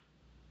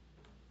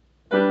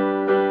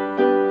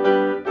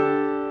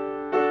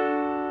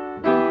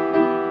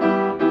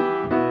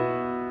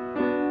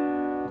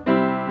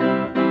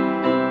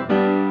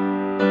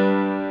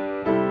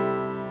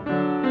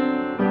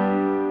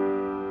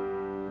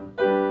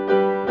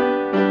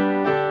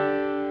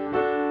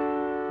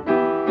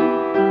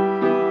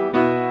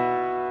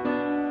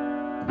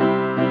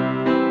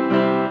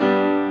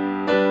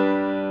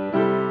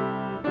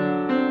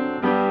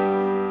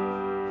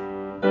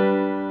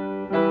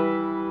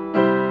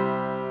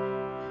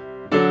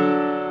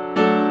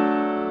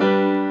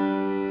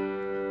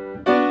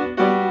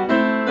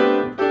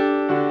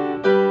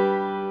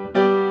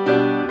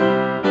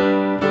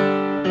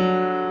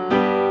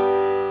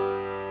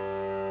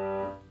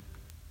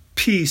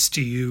Peace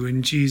to you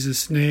in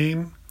Jesus'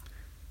 name.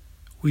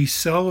 We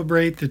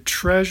celebrate the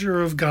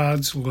treasure of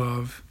God's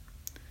love.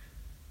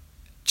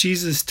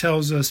 Jesus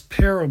tells us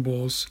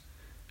parables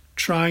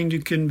trying to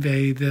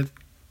convey that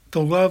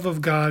the love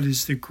of God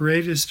is the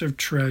greatest of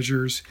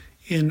treasures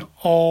in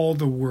all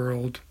the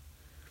world.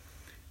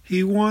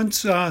 He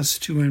wants us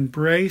to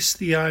embrace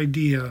the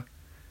idea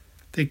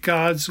that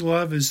God's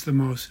love is the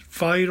most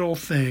vital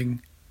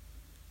thing.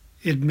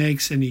 It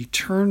makes an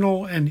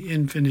eternal and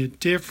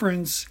infinite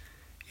difference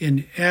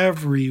in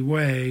every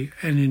way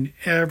and in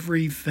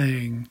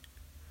everything.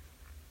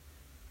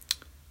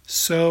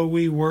 So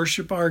we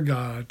worship our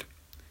God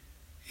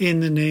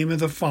in the name of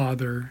the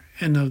Father,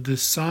 and of the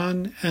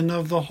Son, and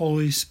of the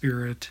Holy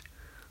Spirit.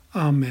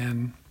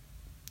 Amen.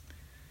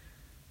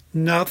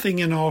 Nothing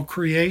in all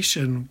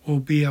creation will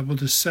be able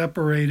to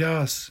separate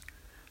us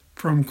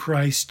from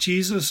Christ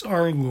Jesus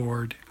our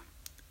Lord.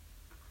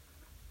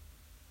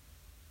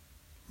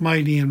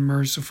 Mighty and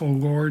merciful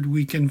Lord,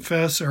 we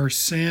confess our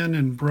sin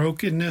and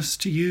brokenness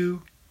to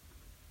you.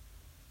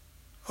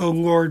 O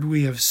Lord,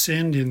 we have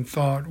sinned in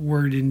thought,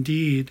 word, and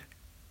deed.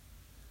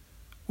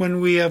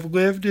 When we have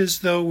lived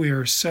as though we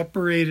are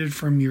separated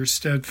from your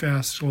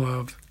steadfast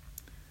love,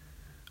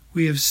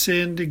 we have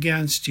sinned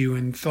against you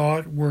in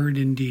thought, word,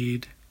 and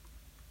deed.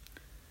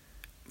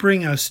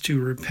 Bring us to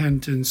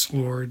repentance,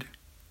 Lord.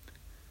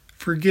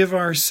 Forgive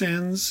our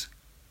sins,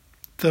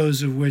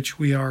 those of which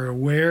we are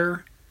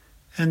aware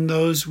and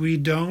those we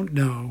don't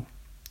know.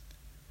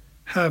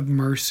 Have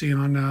mercy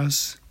on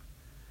us.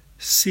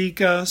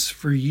 Seek us,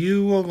 for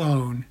you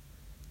alone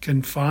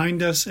can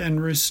find us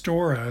and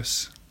restore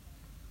us.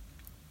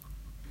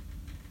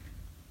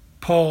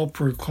 Paul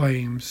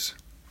proclaims,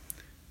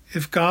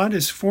 "If God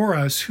is for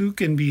us, who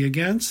can be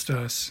against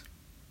us?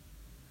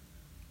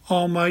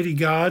 Almighty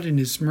God in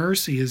his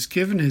mercy has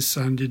given his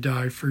Son to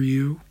die for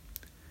you,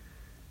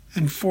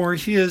 and for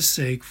his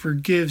sake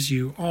forgives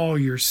you all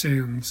your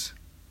sins.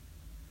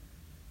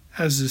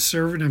 As a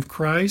servant of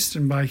Christ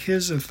and by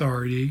his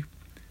authority,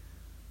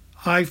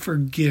 I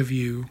forgive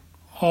you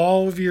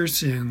all of your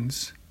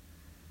sins.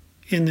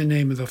 In the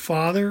name of the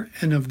Father,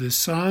 and of the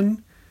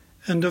Son,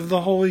 and of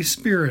the Holy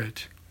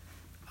Spirit.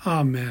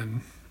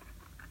 Amen."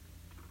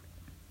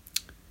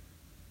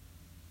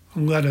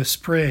 Let us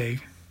pray.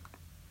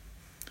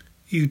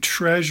 You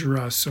treasure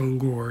us, O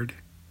Lord,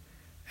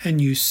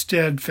 and you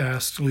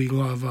steadfastly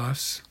love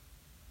us.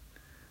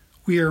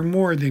 We are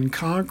more than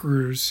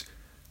conquerors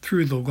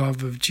through the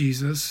love of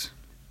Jesus.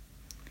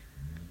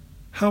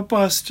 Help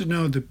us to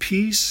know the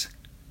peace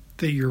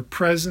that your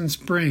presence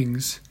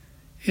brings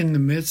in the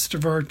midst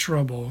of our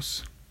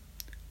troubles.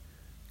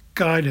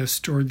 Guide us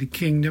toward the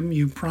kingdom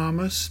you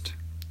promised.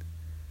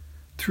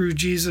 Through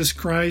Jesus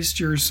Christ,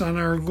 your Son,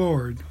 our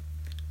Lord,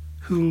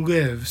 who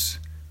lives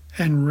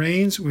and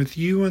reigns with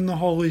you in the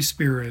Holy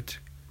Spirit,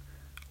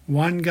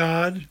 one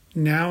God,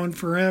 now and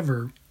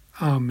forever.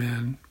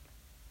 Amen.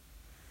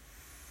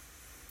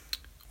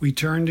 We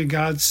turn to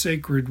God's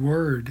sacred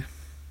word.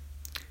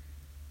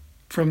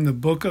 From the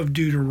book of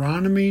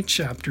Deuteronomy,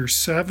 chapter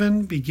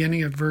 7,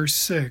 beginning at verse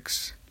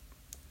 6.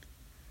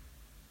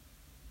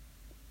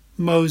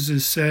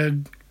 Moses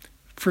said,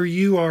 "For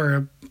you are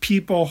a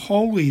people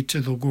holy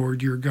to the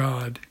Lord your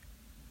God.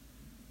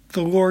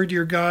 The Lord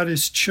your God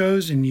has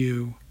chosen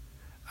you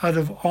out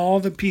of all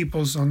the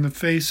peoples on the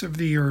face of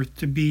the earth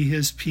to be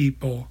his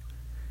people,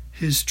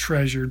 his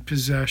treasured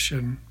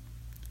possession.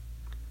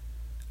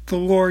 The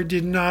Lord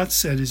did not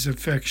set his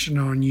affection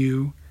on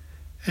you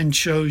and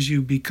chose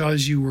you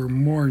because you were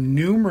more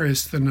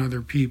numerous than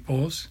other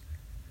peoples,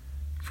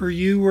 for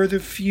you were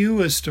the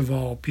fewest of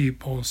all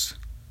peoples.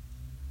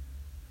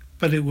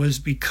 But it was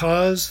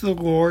because the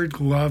Lord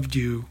loved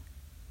you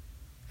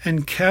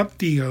and kept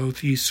the oath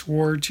he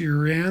swore to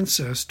your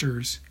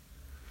ancestors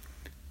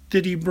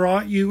that he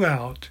brought you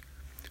out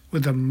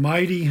with a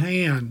mighty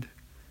hand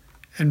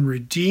and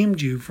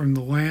redeemed you from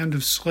the land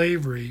of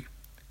slavery,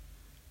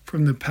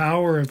 from the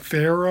power of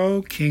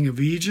Pharaoh, king of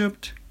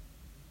Egypt.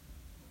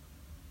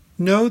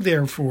 Know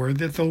therefore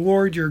that the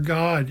Lord your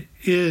God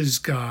is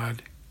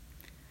God.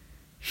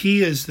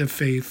 He is the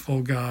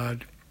faithful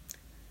God,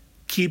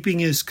 keeping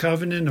his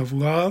covenant of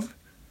love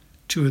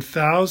to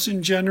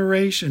 1,000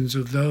 generations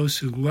of those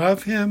who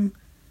love him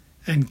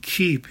and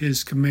keep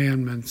his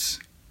commandments."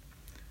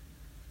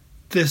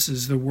 This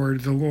is the word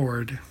of the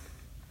Lord.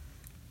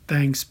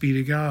 Thanks be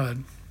to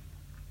God.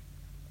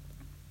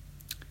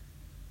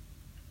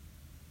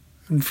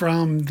 And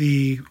from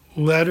the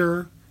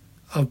letter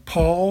of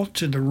Paul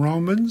to the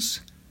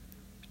Romans,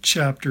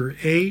 chapter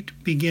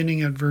 8,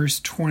 beginning at verse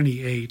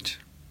 28.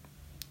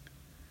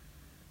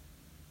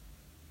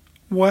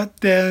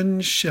 What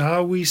then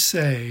shall we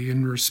say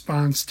in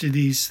response to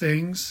these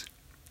things?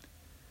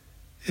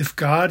 If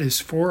God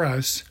is for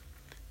us,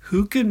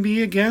 who can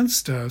be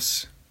against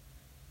us?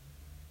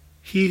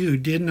 He who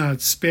did not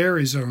spare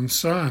his own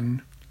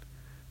Son,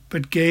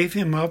 but gave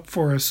him up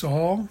for us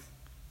all,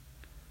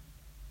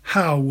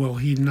 how will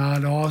he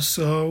not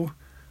also,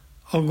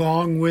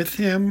 along with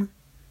him,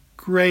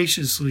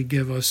 graciously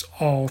give us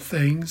all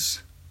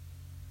things?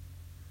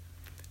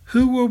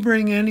 Who will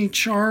bring any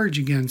charge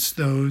against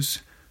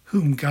those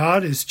whom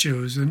God has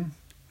chosen?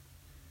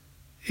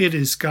 It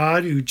is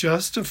God who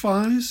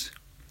justifies.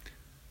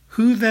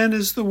 Who then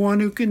is the one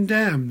who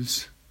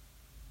condemns?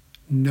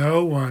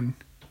 No one.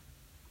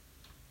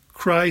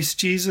 Christ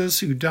Jesus,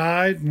 who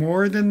died,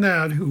 more than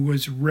that, who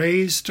was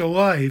raised to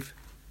life,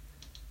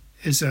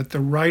 is at the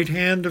right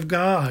hand of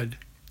God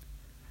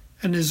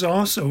and is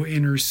also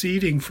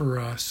interceding for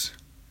us.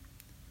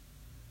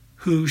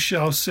 Who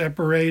shall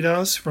separate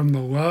us from the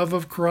love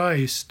of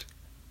Christ?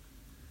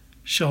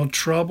 Shall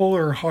trouble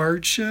or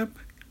hardship,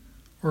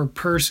 or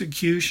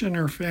persecution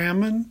or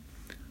famine,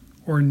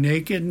 or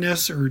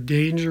nakedness or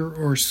danger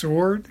or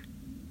sword?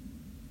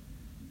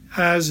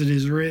 As it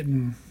is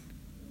written,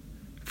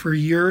 for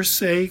your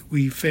sake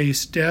we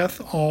face death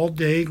all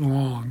day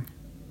long.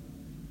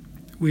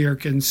 We are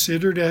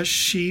considered as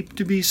sheep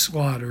to be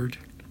slaughtered.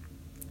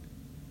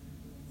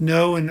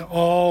 No, in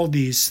all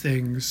these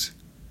things,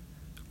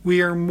 we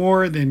are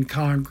more than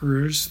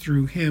conquerors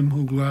through him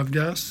who loved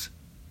us.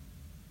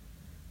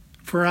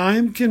 For I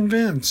am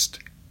convinced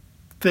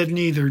that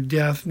neither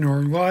death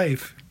nor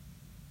life,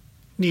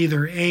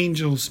 neither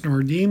angels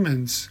nor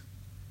demons,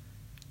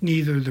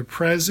 neither the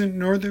present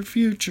nor the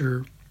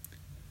future,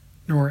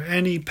 nor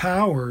any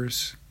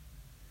powers,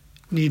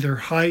 neither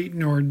height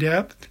nor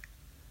depth,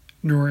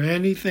 nor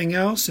anything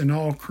else in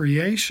all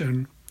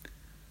creation,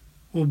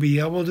 will be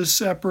able to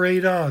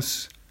separate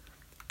us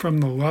from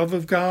the love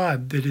of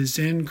God that is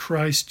in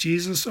Christ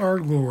Jesus our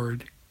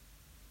Lord.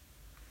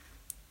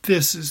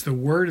 This is the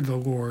word of the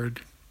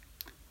Lord.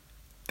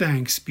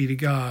 Thanks be to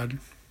God.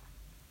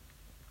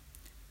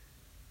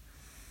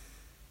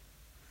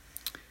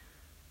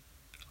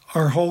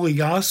 Our Holy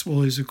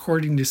Gospel is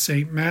according to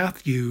St.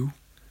 Matthew,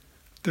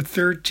 the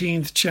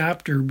 13th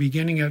chapter,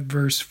 beginning at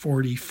verse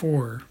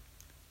 44.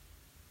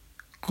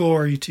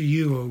 Glory to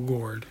you, O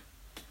Lord.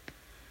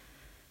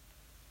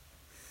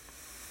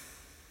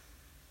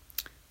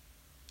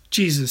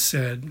 Jesus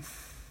said,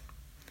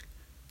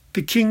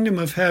 the kingdom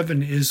of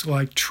heaven is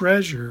like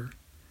treasure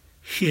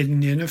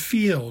hidden in a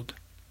field.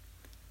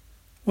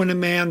 When a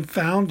man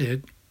found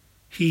it,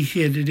 he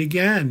hid it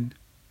again,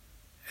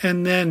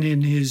 and then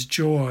in his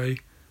joy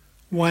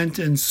went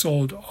and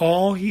sold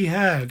all he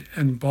had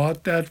and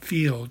bought that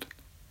field.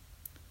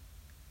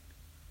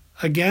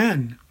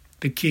 Again,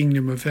 the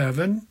kingdom of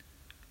heaven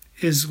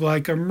is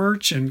like a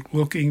merchant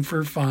looking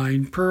for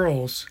fine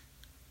pearls.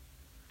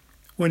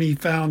 When he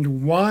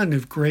found one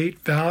of great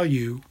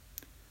value,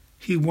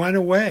 he went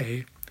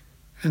away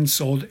and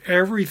sold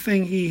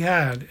everything he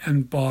had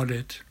and bought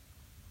it.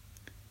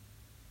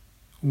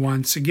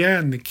 Once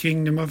again, the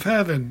kingdom of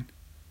heaven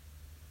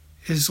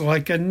is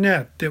like a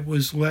net that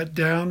was let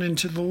down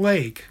into the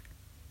lake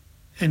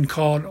and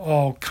caught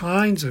all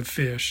kinds of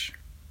fish.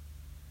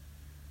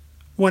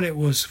 When it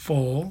was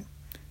full,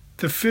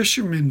 the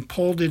fishermen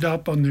pulled it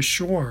up on the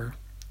shore.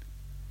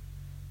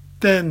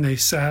 Then they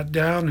sat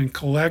down and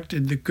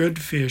collected the good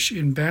fish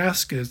in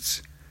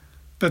baskets,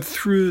 but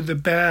threw the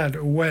bad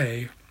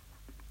away.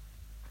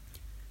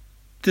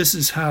 This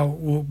is how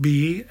it will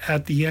be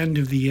at the end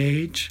of the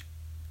age.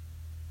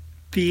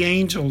 The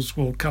angels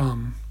will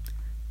come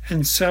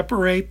and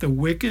separate the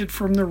wicked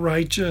from the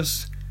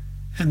righteous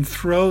and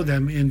throw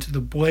them into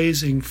the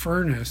blazing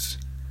furnace,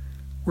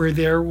 where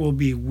there will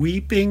be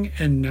weeping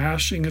and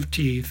gnashing of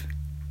teeth.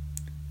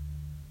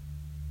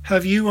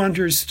 Have you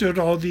understood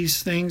all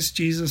these things?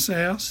 Jesus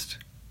asked.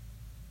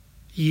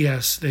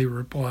 Yes, they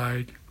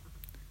replied.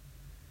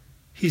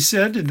 He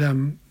said to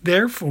them,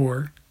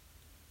 therefore,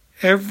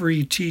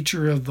 every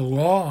teacher of the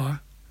law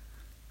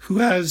who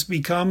has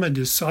become a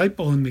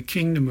disciple in the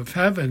kingdom of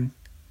heaven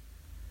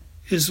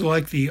is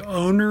like the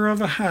owner of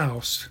a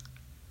house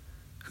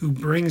who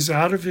brings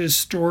out of his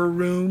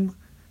storeroom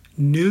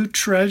new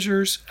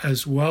treasures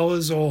as well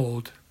as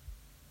old.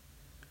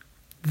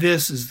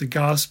 This is the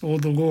gospel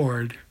of the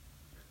Lord.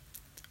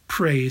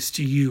 Praise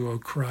to you, O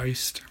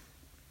Christ.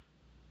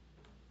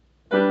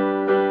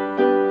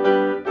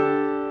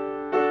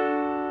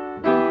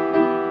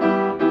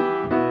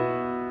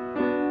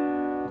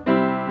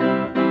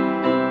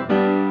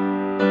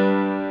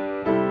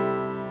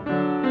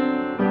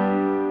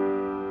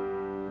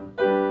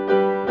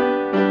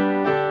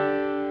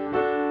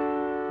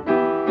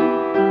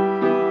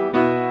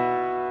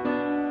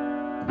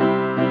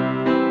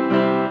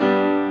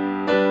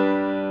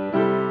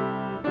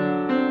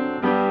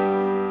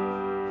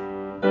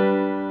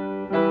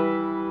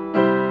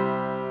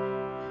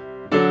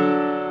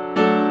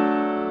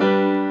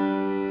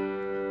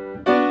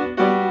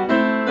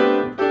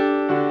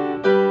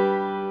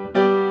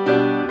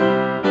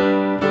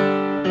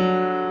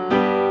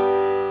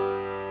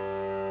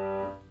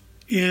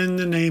 In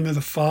the name of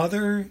the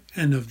Father,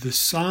 and of the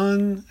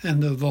Son,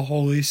 and of the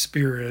Holy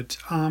Spirit.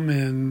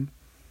 Amen.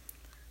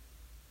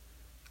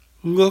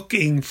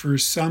 Looking for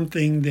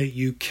something that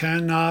you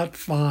cannot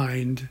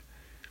find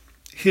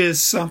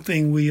is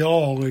something we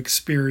all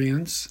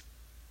experience.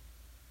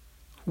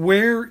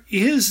 Where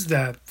is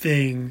that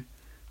thing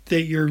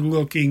that you're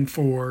looking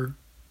for?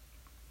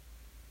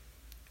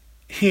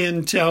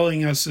 In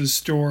telling us a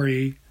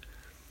story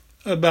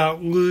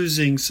about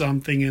losing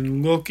something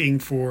and looking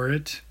for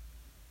it.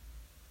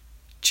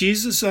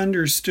 Jesus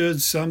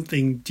understood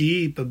something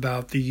deep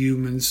about the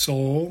human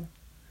soul.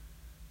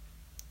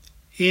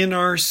 In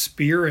our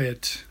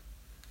spirit,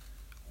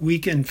 we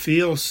can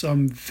feel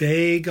some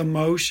vague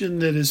emotion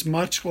that is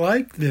much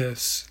like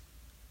this.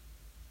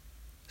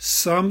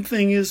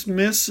 Something is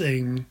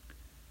missing,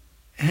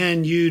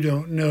 and you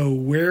don't know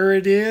where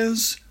it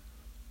is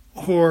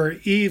or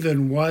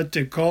even what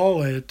to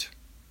call it.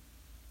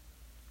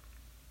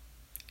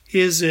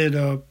 Is it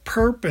a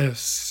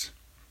purpose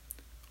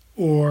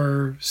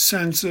or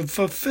sense of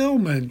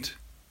fulfillment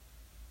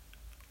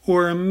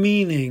or a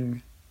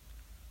meaning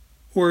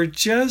or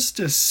just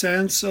a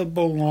sense of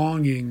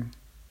belonging?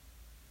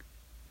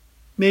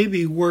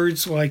 Maybe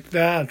words like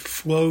that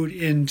float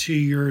into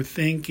your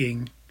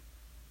thinking.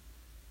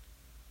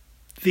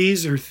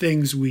 These are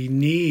things we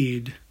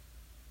need,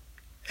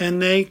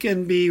 and they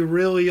can be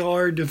really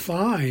hard to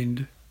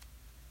find.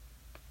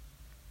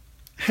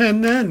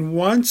 And then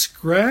once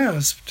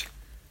grasped,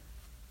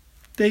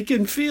 they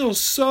can feel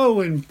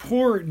so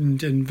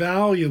important and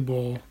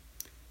valuable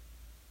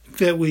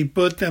that we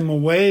put them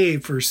away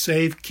for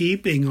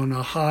safekeeping on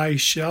a high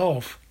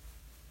shelf.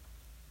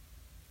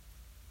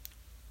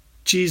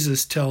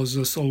 Jesus tells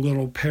us a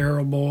little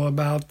parable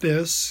about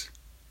this.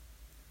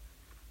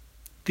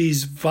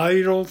 These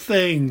vital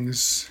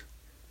things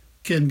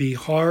can be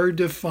hard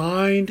to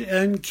find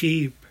and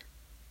keep.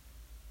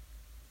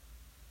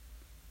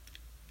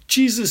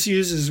 Jesus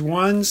uses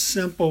one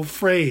simple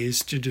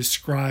phrase to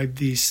describe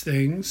these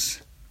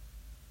things.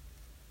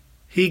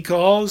 He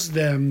calls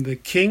them the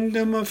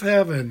kingdom of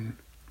heaven.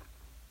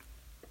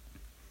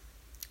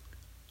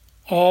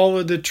 All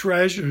of the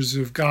treasures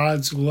of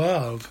God's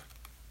love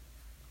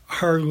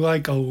are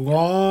like a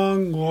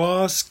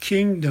long-lost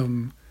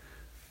kingdom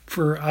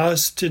for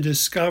us to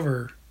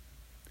discover.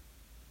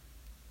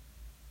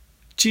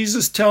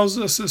 Jesus tells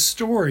us a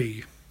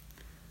story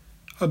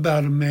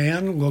about a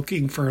man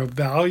looking for a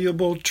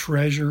valuable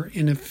treasure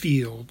in a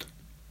field.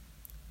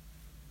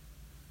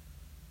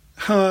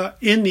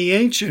 In the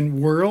ancient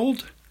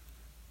world,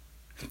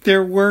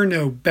 there were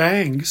no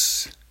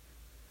banks,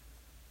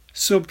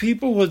 so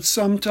people would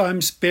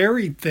sometimes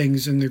bury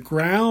things in the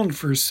ground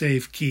for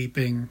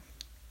safekeeping.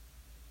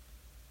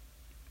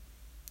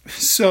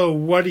 So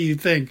what do you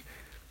think?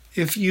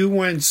 If you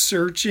went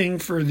searching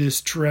for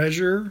this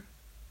treasure,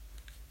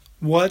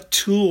 what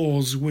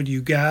tools would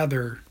you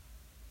gather?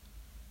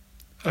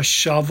 A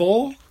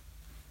shovel?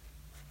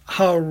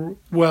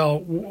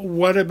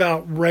 What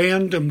about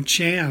random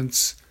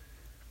chance?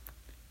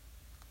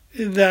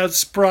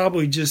 That's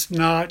probably just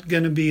not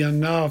going to be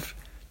enough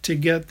to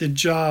get the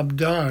job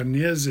done,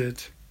 is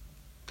it?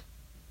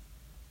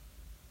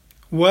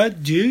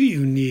 What do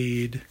you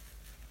need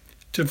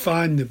to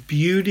find the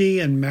beauty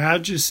and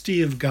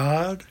majesty of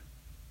God?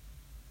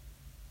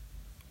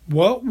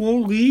 What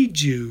will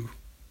lead you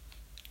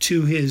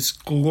to His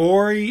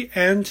glory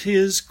and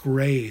His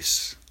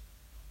grace?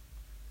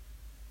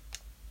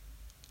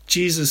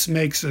 Jesus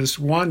makes us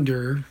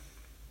wonder.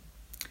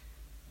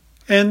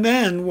 And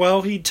then,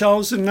 He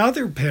tells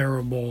another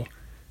parable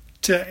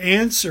to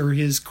answer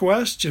his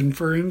question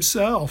for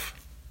himself.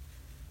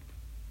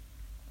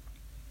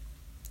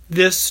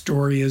 This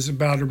story is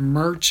about a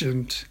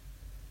merchant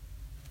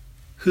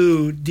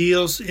who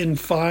deals in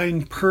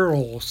fine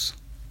pearls,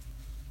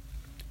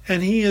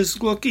 and he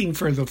is looking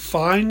for the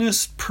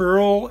finest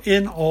pearl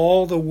in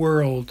all the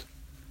world.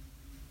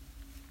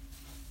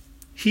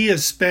 He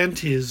has spent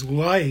his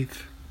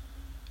life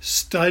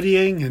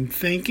studying and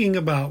thinking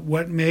about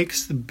what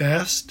makes the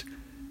best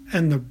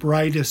and the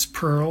brightest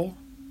pearl.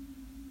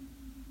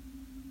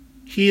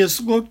 He has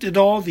looked at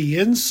all the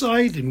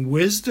insight and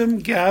wisdom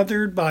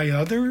gathered by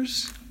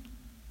others,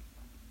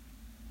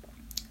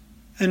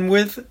 and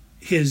with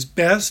his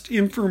best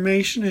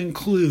information and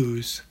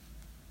clues,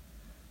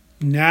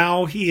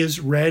 now he is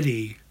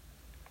ready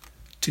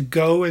to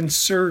go in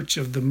search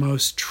of the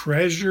most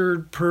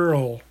treasured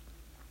pearl.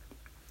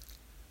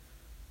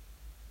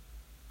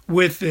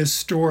 With this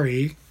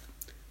story,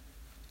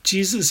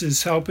 Jesus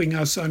is helping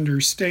us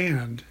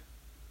understand,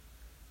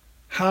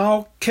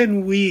 how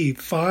can we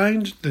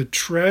find the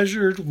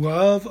treasured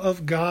love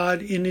of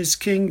God in His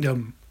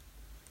kingdom?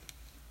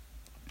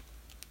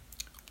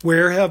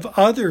 Where have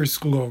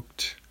others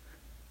looked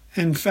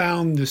and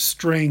found the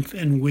strength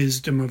and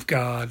wisdom of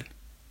God?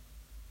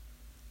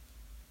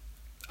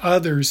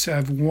 Others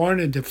have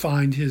wanted to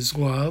find His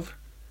love.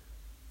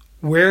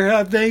 Where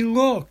have they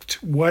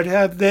looked? What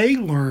have they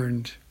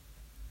learned?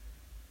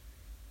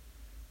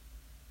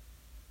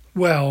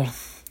 Well,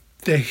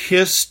 the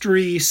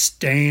history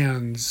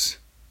stands.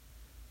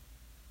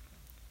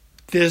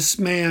 This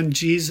man,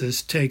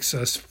 Jesus, takes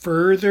us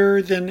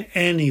further than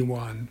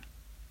anyone.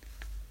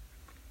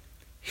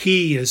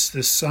 He is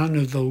the Son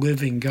of the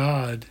living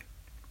God.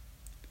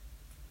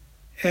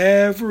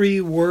 Every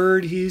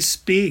word He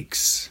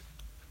speaks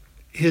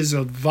is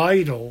a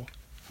vital,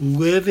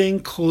 living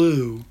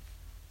clue.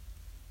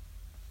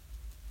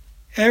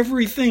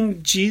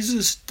 Everything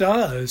Jesus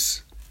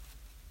does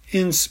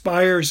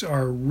inspires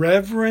our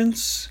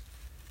reverence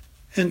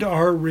and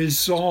our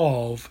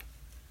resolve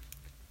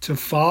to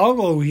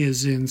follow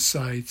his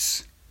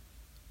insights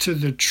to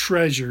the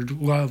treasured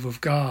love of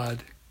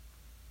God.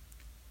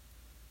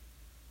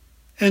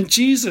 And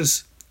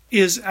Jesus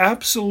is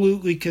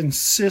absolutely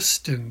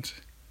consistent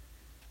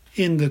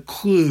in the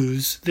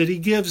clues that he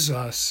gives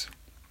us.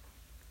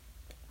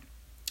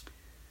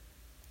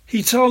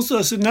 He tells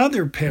us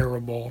another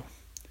parable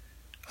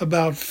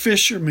about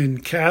fishermen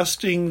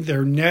casting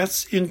their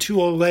nets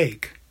into a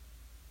lake.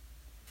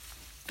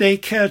 They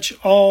catch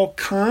all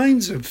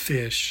kinds of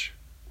fish.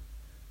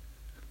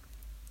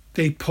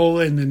 They pull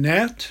in the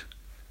net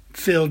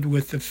filled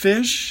with the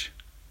fish,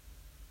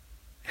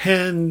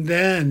 and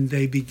then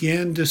they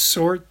begin to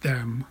sort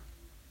them.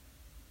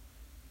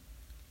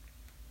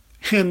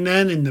 And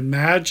then in the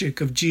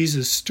magic of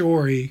Jesus'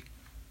 story,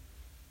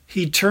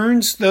 he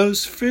turns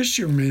those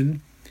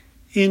fishermen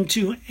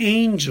into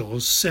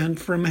angels sent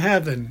from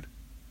heaven.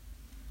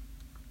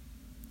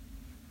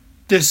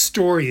 This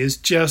story is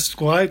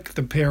just like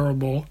the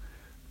parable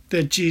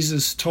that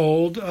Jesus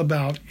told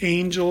about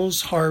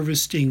angels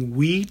harvesting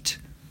wheat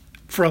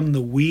from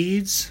the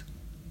weeds.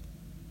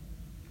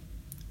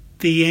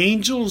 The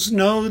angels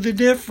know the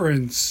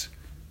difference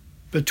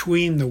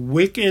between the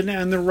wicked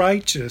and the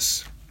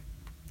righteous.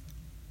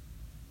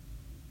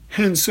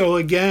 And so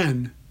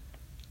again,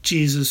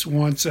 Jesus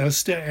wants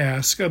us to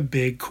ask a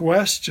big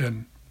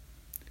question.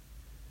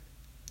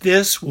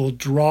 This will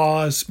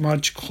draw us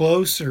much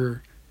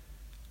closer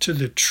to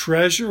the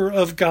treasure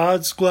of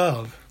God's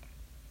love.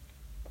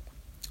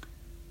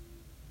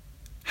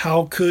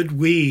 How could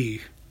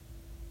we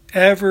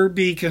ever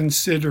be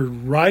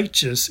considered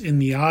righteous in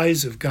the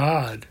eyes of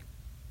God?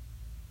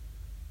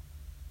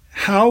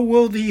 How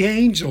will the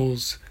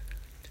angels,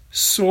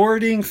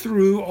 sorting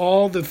through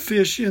all the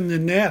fish in the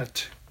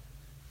net,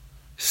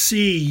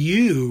 see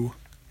you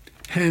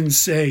and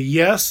say,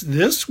 yes,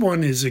 this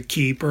one is a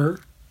keeper?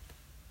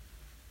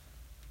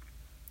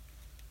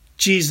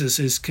 Jesus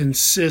is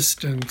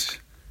consistent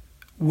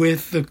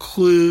with the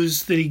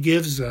clues that he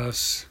gives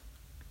us.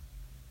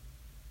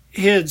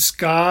 It's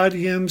God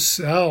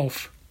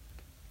himself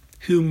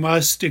who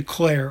must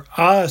declare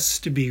us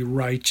to be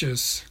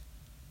righteous.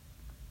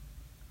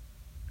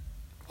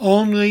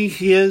 Only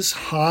his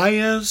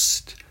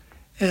highest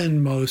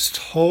and most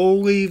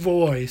holy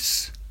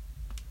voice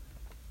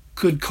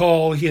could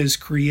call his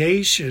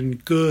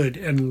creation good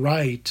and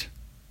right.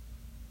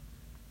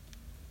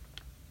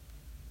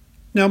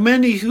 Now,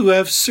 many who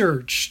have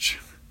searched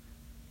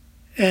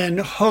and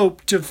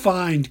hoped to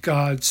find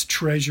God's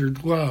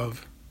treasured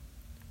love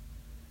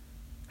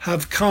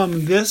have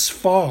come this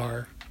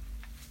far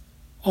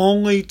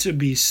only to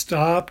be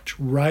stopped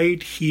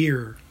right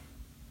here.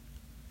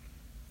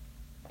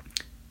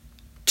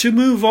 To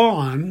move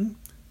on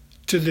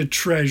to the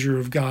treasure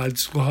of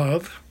God's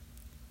love,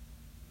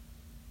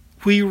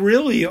 we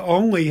really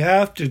only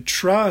have to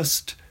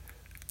trust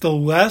the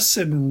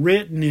lesson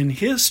written in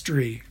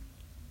history.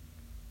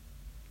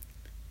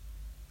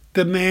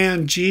 The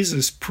man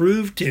Jesus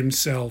proved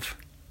himself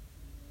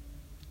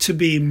to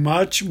be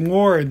much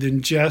more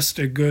than just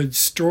a good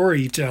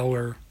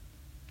storyteller.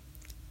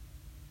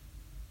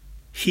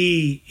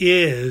 He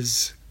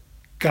is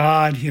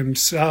God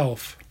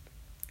himself,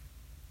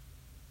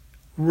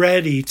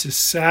 ready to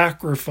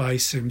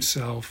sacrifice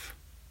himself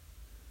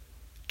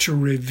to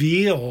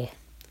reveal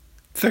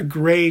the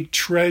great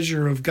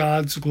treasure of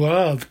God's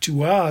love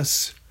to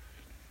us.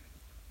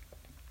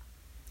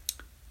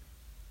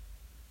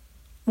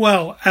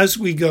 Well, as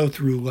we go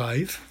through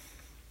life,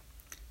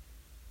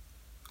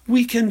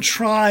 we can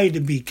try to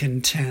be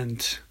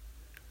content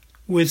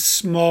with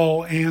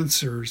small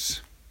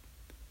answers.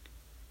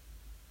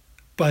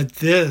 But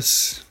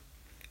this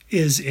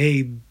is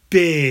a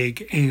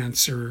big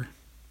answer.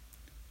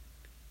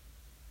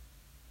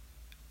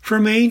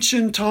 From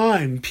ancient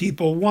time,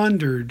 people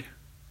wondered,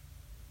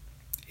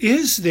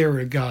 is there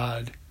a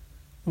God?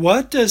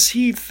 What does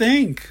he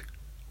think?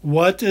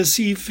 What does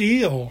he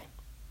feel?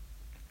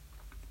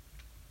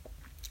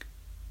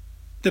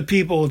 The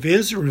people of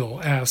Israel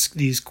asked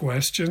these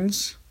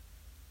questions.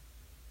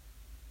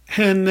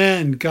 And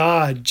then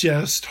God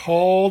just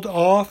hauled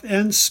off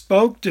and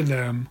spoke to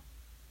them.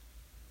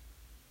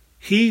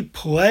 He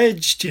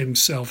pledged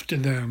himself to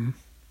them.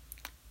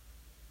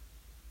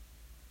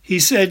 He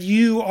said,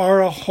 you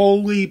are a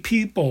holy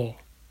people,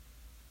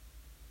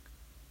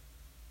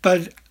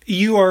 but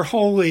you are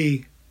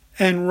holy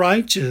and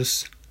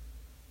righteous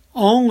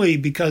only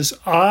because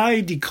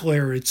I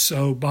declare it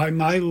so by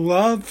my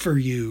love for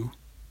you.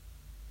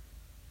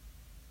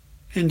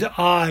 And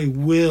I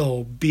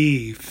will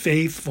be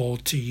faithful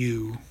to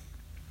you.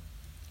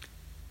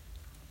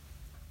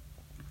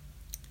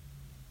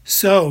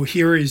 So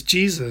here is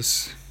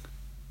Jesus,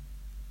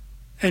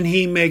 and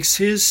he makes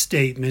his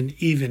statement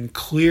even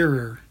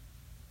clearer.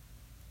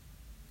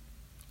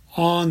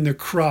 On the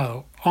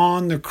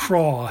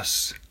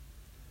cross,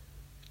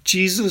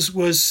 Jesus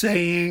was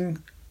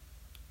saying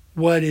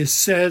what is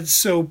said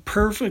so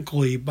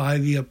perfectly by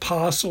the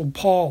Apostle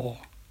Paul,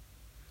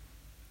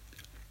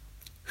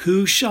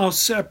 Who shall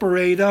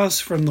separate us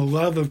from the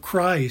love of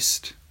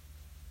Christ?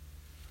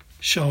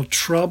 Shall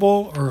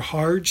trouble or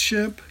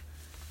hardship,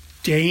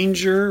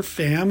 danger,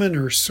 famine,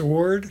 or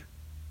sword?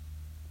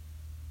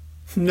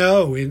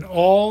 No, in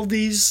all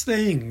these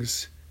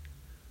things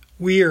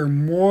we are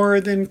more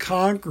than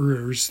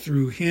conquerors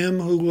through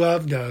him who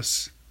loved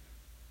us.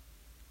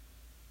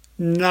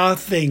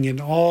 Nothing in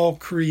all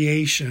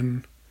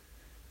creation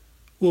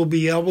will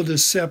be able to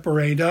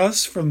separate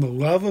us from the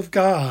love of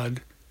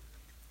God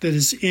that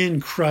is in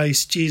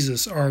Christ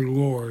Jesus our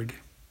Lord.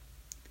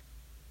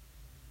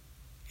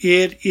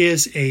 It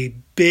is a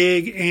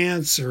big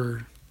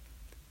answer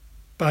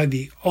by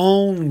the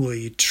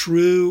only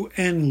true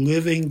and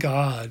living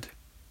God.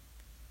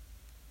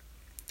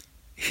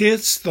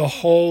 It's the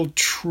whole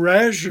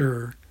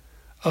treasure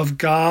of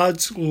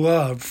God's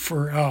love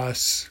for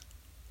us.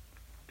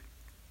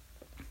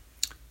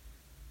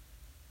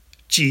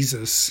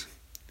 Jesus.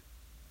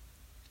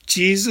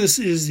 Jesus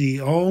is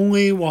the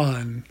only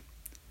one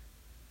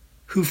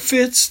who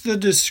fits the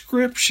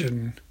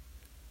description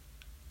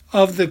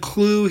of the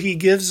clue he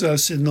gives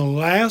us in the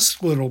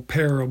last little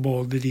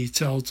parable that he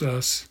tells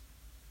us.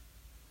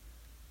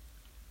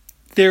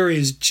 There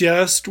is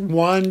just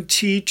one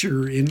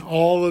teacher in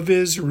all of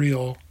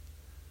Israel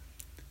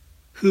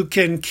who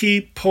can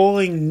keep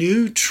pulling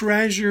new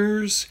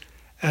treasures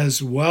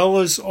as well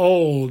as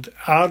old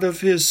out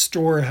of his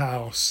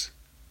storehouse.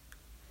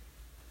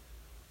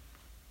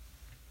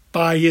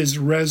 By his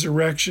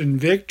resurrection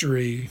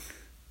victory,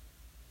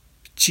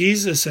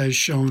 Jesus has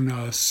shown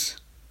us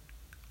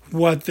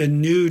what the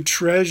new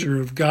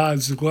treasure of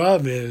God's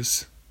love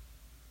is.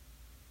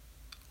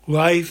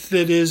 Life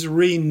that is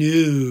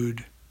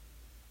renewed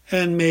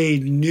and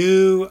made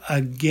new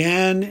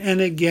again and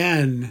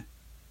again.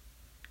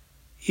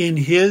 In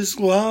his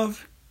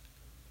love,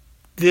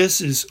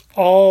 this is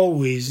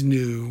always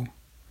new.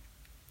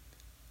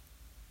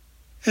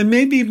 And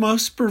maybe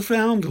most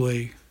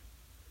profoundly,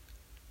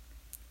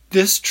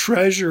 this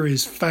treasure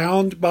is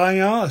found by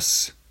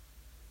us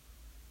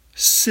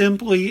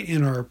simply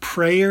in our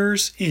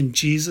prayers in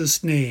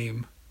Jesus'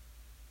 name.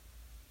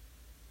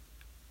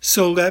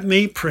 So let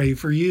me pray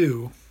for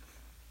you.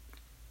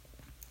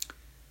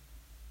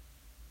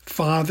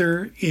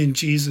 Father, in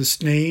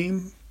Jesus'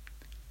 name,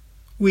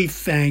 we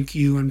thank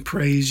you and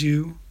praise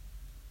you.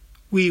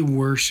 We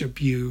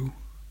worship you.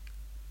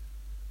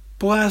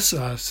 Bless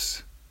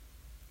us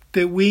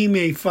that we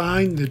may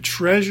find the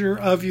treasure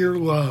of your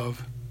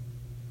love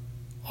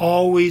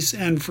always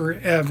and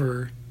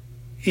forever.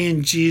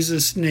 In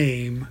Jesus'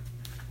 name,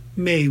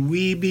 may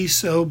we be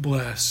so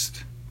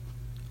blessed.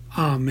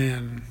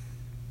 Amen.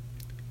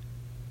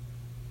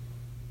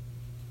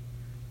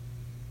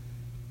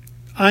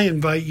 I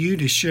invite you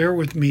to share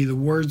with me the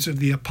words of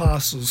the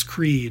Apostles'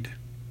 Creed.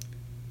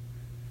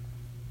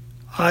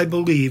 I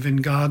believe in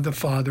God the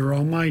Father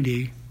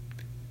Almighty,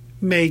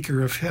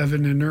 maker of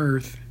heaven and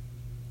earth,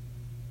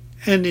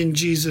 and in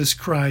Jesus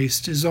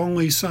Christ, his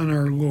only Son,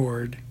 our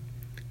Lord,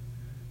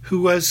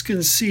 who was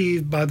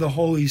conceived by the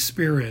Holy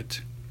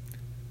Spirit,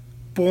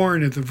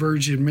 born of the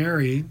Virgin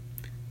Mary,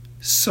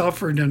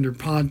 suffered under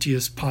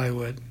Pontius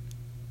Pilate,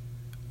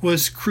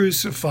 was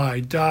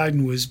crucified, died,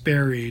 and was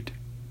buried.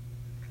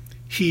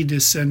 He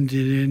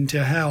descended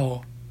into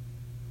hell.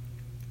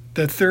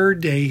 The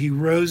third day he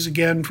rose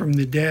again from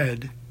the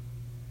dead.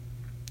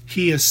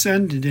 He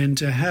ascended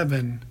into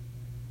heaven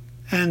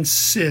and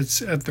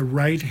sits at the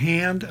right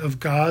hand of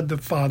God the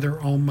Father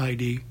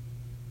Almighty.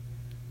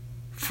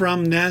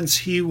 From thence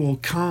he will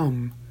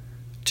come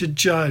to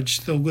judge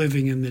the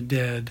living and the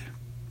dead.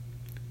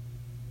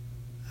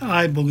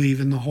 I believe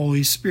in the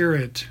Holy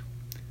Spirit,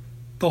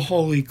 the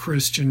holy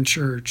Christian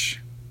Church,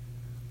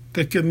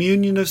 the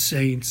communion of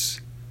saints,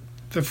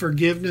 the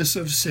forgiveness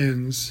of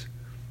sins,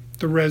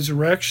 the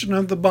resurrection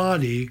of the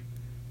body,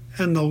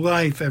 and the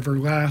life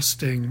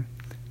everlasting.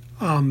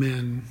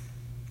 Amen.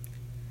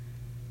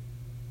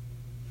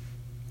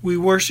 We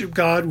worship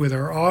God with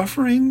our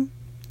offering.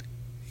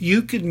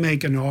 You could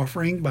make an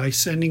offering by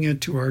sending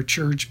it to our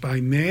church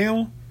by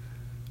mail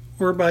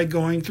or by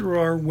going through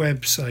our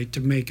website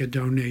to make a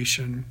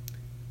donation.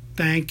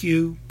 Thank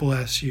you.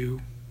 Bless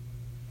you.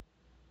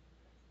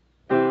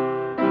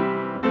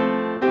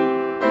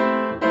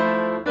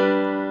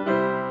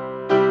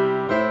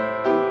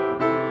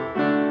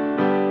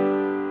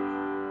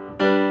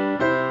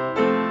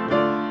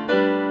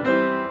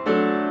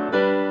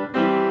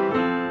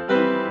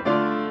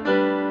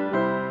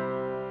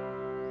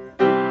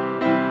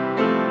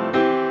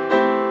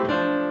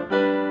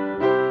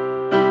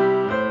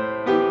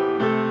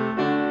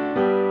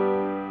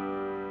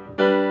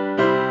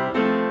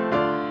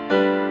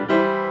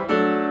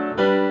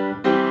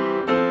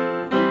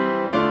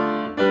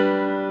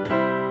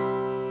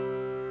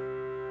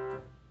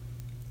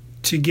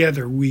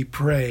 Together we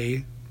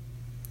pray.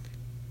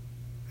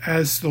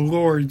 As the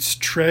Lord's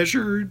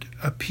treasured,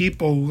 a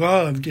people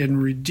loved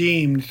and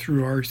redeemed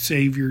through our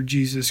Savior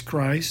Jesus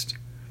Christ,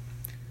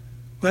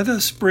 let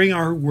us bring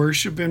our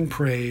worship and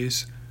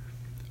praise,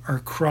 our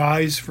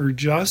cries for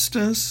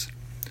justice,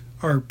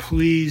 our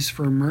pleas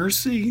for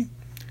mercy,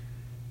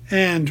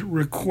 and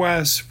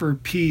requests for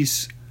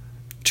peace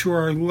to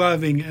our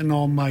loving and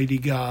almighty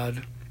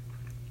God.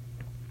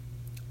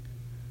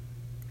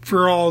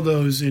 For all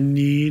those in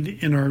need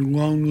in our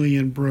lonely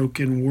and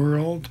broken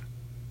world,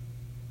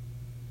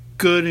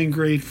 good and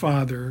great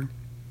Father,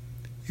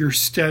 your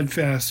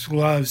steadfast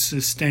love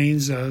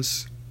sustains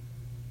us.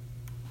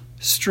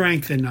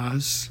 Strengthen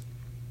us,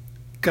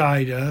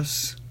 guide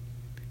us,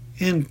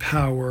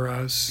 empower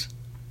us.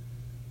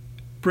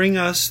 Bring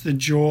us the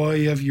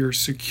joy of your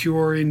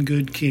secure and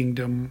good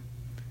kingdom.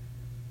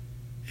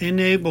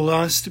 Enable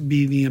us to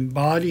be the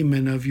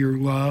embodiment of your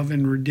love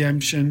and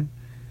redemption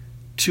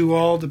to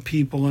all the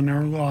people in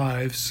our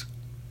lives.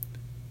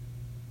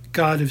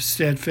 God of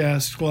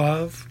steadfast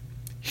love,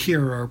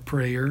 hear our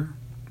prayer.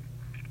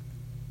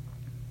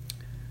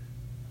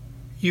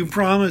 You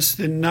promise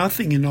that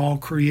nothing in all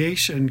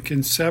creation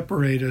can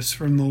separate us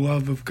from the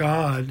love of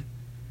God.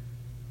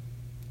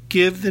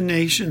 Give the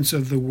nations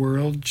of the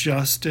world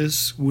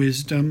justice,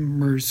 wisdom,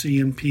 mercy,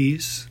 and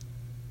peace.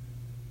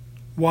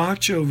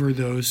 Watch over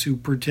those who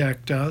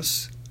protect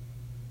us.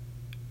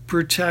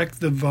 Protect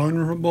the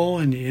vulnerable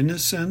and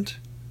innocent.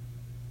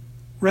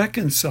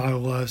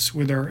 Reconcile us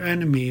with our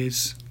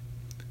enemies.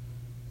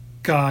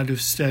 God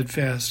of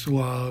steadfast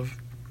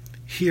love,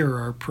 hear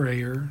our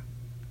prayer.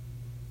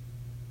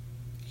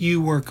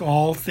 You work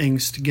all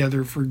things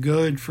together for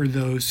good for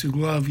those who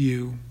love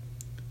you.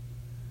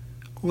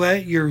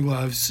 Let your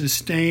love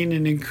sustain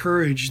and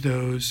encourage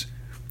those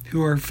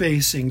who are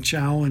facing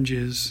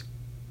challenges.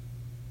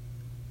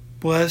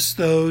 Bless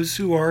those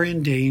who are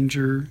in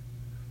danger,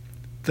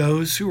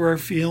 those who are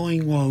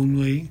feeling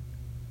lonely,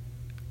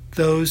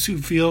 those who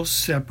feel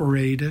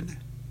separated.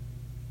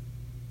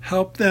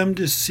 Help them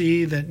to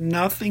see that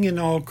nothing in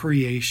all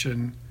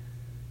creation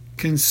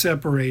can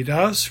separate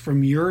us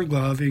from your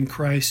love in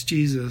Christ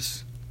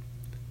Jesus.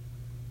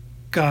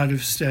 God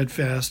of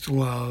steadfast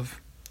love,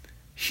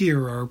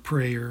 hear our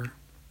prayer.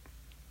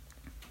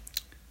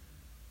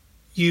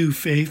 You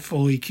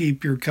faithfully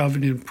keep your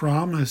covenant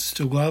promise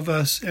to love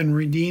us and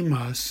redeem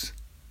us.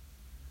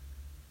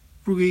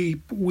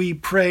 We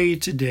pray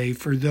today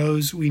for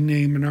those we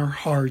name in our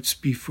hearts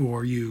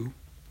before you.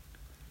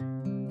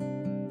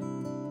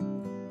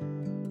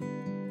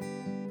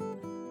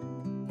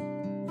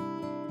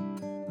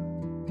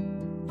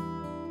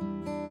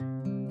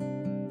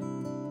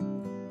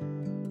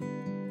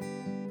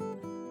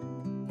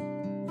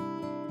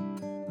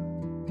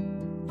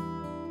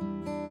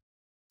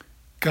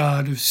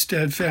 God of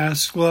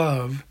steadfast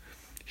love,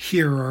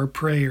 hear our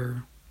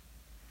prayer.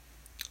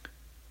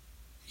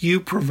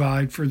 You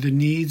provide for the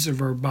needs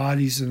of our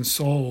bodies and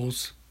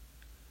souls.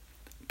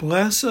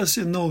 Bless us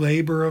in the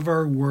labor of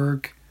our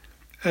work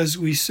as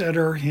we set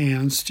our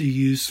hands to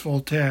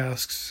useful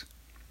tasks.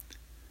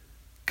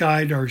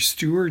 Guide our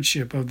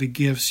stewardship of the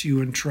gifts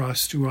you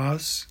entrust to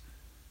us.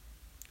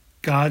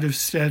 God of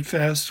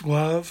steadfast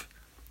love,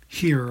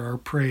 hear our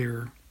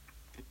prayer.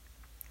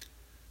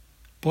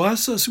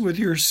 Bless us with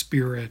your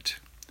Spirit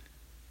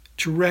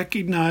to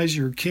recognize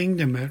your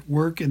kingdom at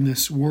work in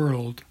this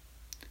world.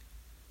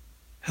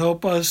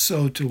 Help us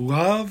so to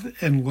love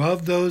and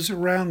love those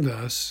around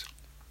us.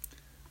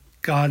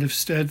 God of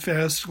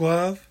steadfast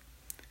love,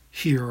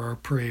 hear our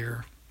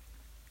prayer.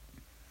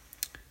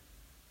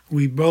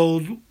 We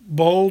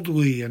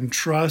boldly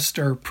entrust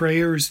our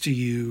prayers to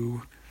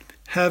you,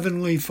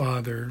 Heavenly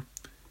Father,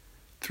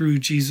 through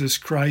Jesus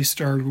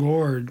Christ our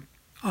Lord.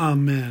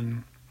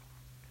 Amen.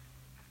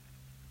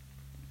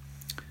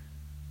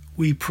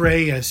 We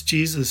pray as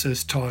Jesus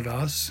has taught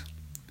us.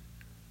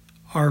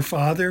 Our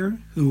Father,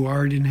 who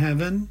art in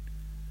heaven,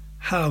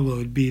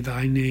 hallowed be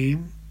thy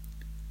name.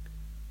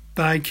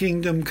 Thy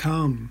kingdom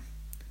come.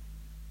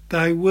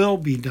 Thy will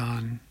be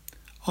done,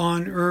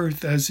 on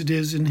earth as it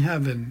is in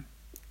heaven.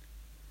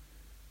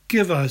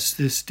 Give us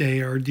this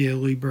day our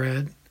daily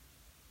bread,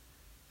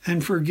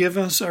 and forgive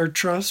us our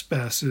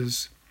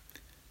trespasses,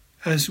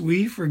 as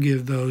we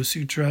forgive those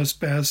who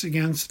trespass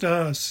against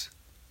us.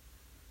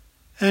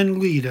 And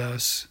lead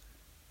us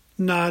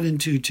not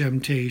into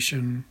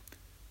temptation,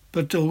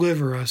 but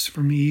deliver us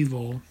from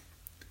evil.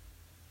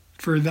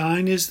 For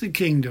thine is the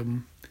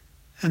kingdom,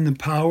 and the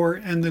power,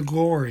 and the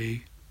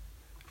glory,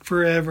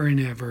 forever and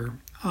ever.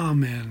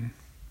 Amen.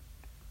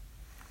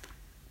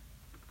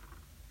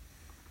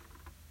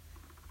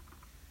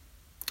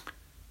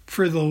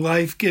 For the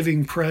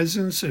life-giving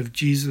presence of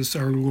Jesus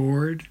our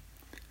Lord,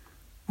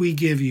 we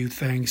give you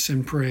thanks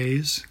and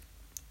praise.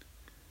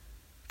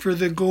 For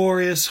the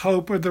glorious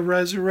hope of the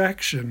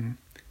resurrection,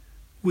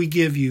 we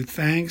give you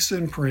thanks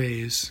and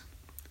praise.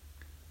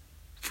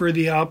 For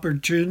the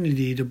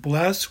opportunity to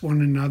bless one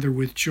another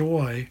with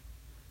joy,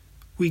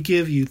 we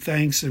give you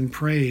thanks and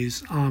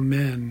praise.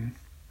 Amen.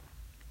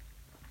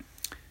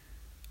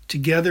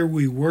 Together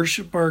we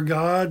worship our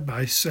God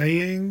by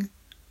saying,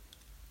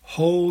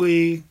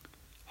 Holy,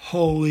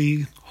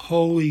 holy,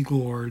 holy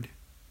Lord,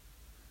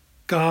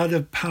 God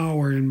of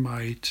power and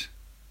might.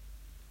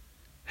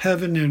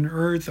 Heaven and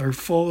earth are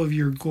full of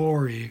your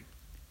glory.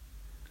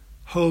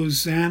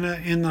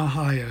 Hosanna in the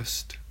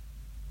highest.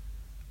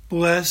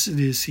 Blessed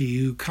is he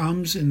who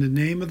comes in the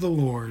name of the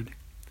Lord.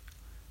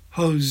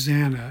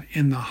 Hosanna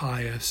in the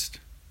highest.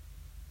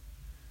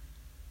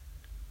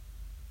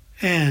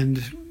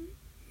 And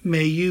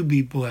may you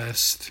be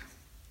blessed.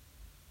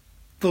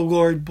 The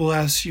Lord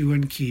bless you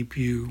and keep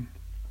you.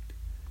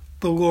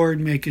 The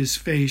Lord make his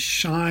face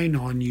shine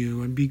on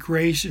you and be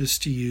gracious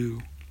to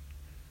you.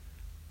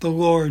 The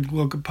Lord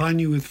look upon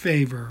you with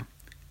favor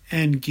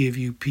and give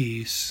you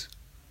peace.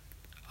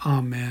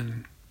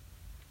 Amen.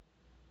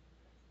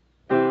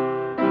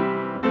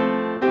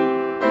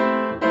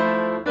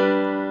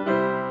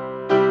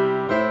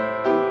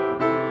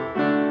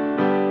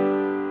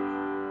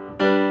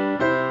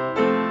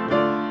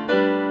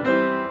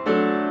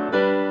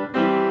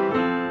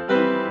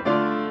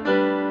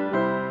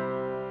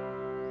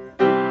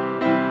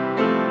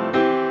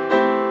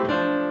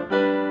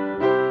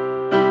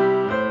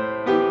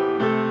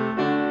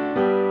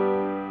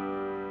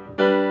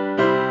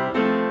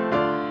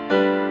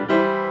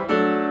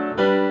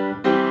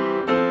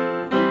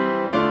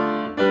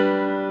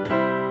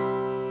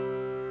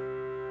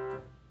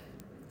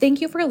 Thank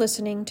you for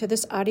listening to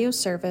this audio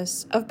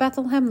service of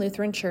Bethlehem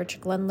Lutheran Church,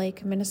 Glen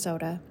Lake,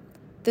 Minnesota.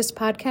 This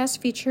podcast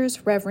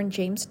features Reverend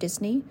James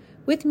Disney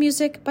with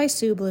music by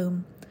Sue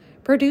Bloom,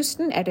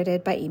 produced and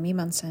edited by Amy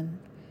Munson.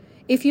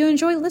 If you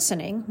enjoy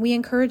listening, we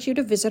encourage you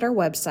to visit our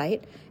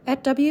website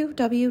at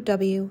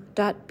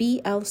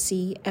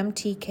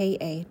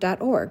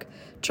www.blcmtka.org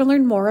to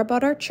learn more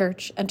about our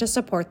church and to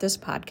support this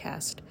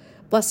podcast.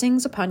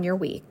 Blessings upon your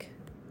week.